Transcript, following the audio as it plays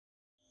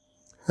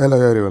Hello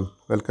everyone,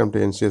 welcome to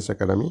NCS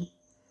Academy.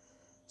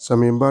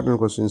 Some important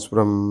questions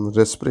from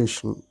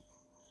respiration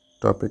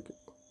topic.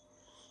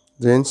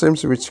 The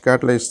enzymes which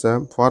catalyze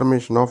the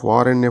formation of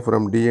RNA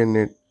from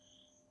DNA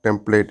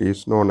template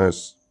is known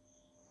as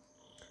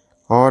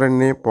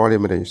RNA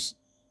polymerase.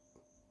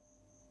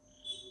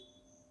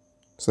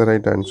 It's the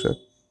right answer.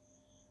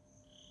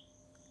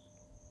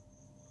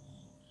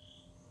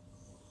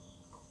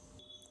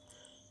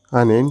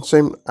 An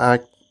enzyme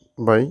acts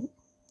by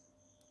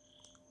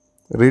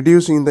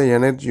reducing the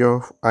energy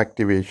of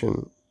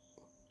activation.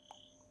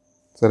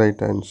 It's the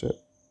right answer.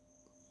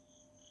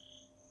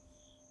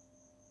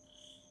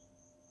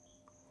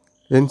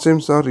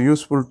 Enzymes are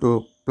useful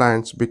to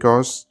plants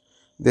because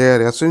they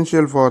are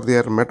essential for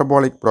their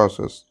metabolic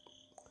process.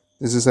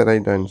 This is the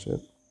right answer.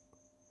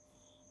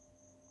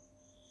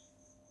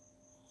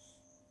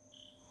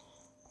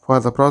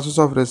 For the process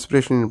of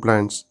respiration in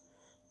plants,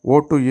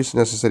 O2 is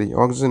necessary,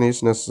 oxygen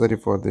is necessary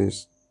for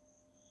this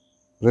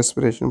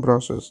respiration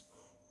process.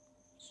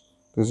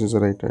 This is the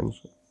right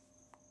answer.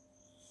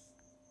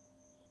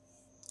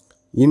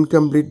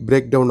 Incomplete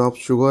breakdown of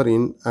sugar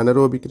in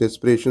anaerobic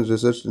respiration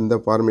results in the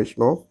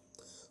formation of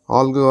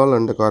alcohol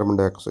and carbon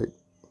dioxide.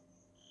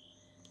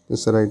 This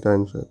is the right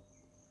answer.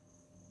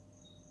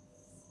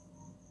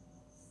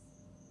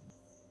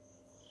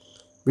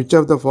 Which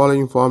of the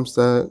following forms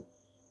the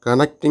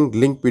connecting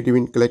link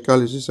between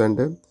glycolysis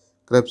and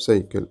Krebs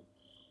cycle?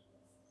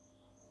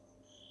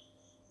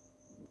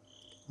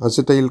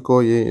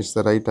 Acetyl-CoA is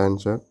the right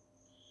answer.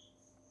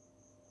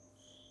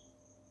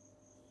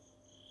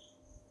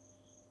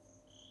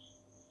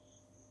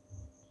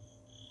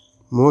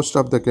 Most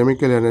of the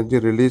chemical energy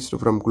released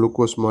from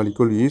glucose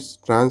molecule is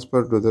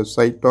transferred to the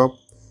site of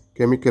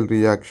chemical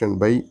reaction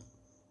by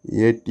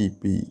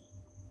ATP.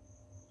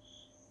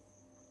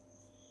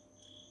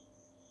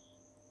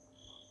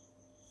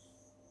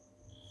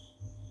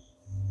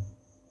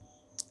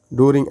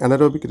 During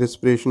anaerobic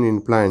respiration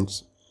in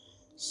plants,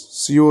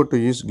 CO2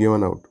 is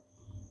given out.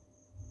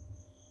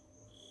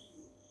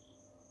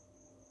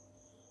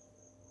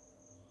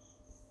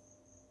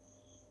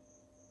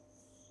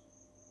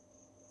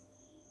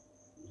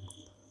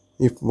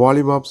 If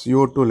volume of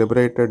CO2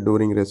 liberated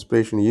during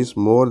respiration is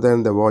more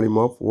than the volume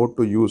of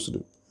O2 used,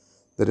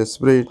 the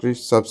respiratory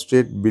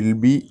substrate will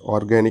be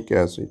organic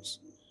acids.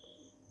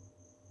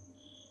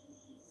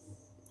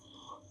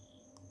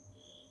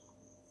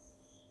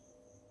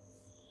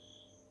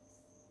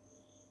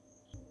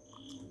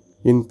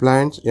 In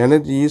plants,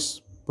 energy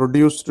is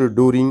produced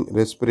during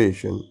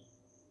respiration.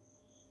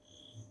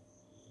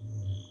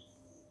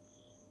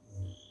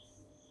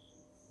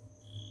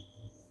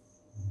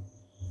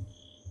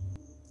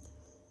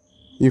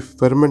 If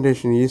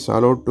fermentation is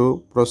allowed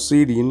to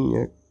proceed in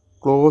a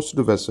closed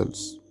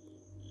vessels,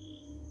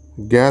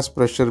 gas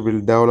pressure will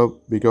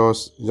develop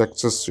because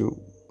excessive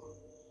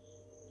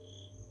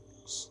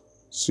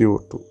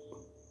CO2.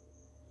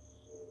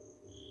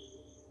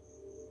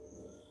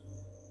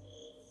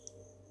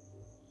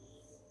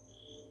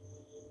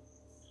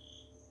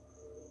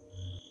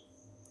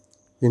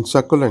 In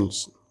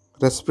succulents,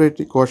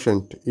 respiratory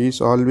quotient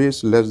is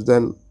always less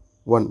than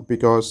 1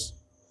 because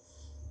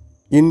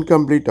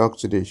incomplete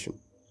oxidation.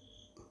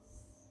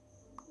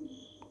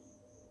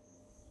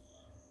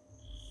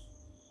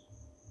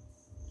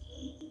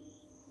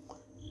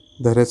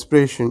 The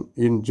respiration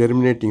in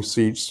germinating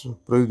seeds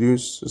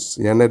produces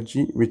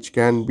energy which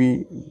can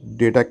be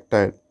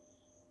detected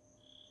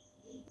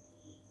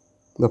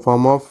in the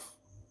form of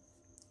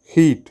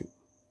heat.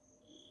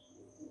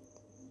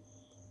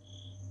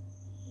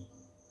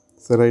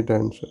 That's the right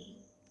answer.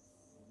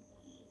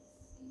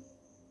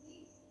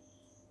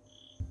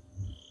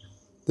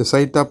 The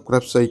site of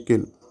Krebs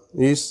cycle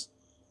is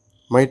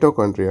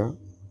mitochondria.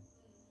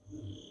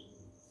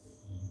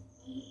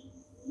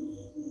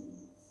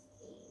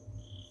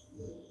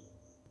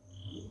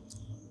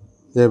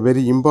 A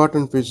very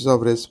important feature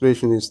of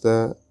respiration is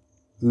the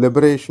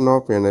liberation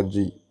of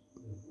energy.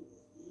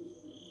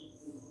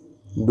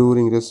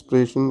 During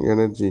respiration,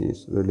 energy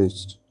is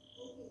released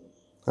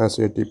as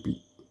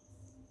ATP.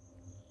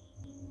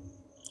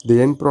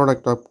 The end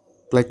product of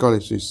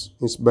glycolysis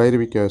is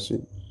pyruvic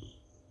acid.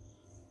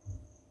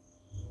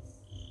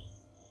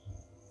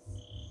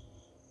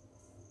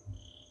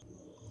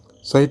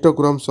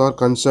 Cytochromes are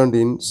concerned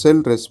in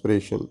cell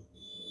respiration.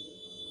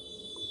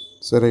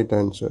 It's the right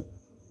answer.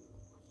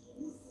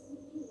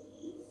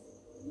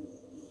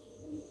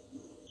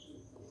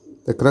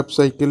 The Krebs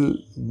cycle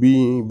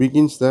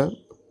begins the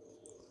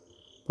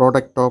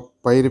product of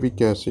pyruvic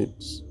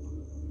acids.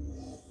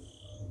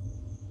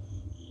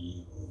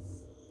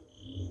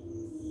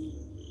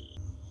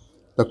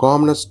 The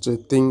commonest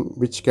thing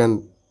which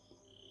can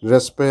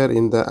respire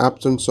in the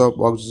absence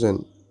of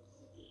oxygen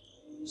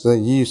is the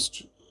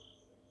yeast.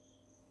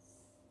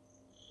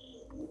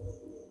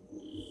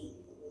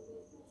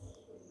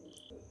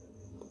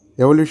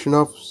 Evolution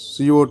of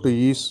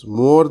CO2 is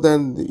more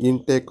than the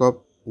intake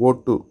of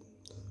O2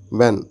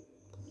 when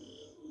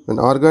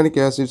organic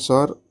acids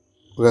are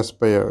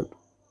respired.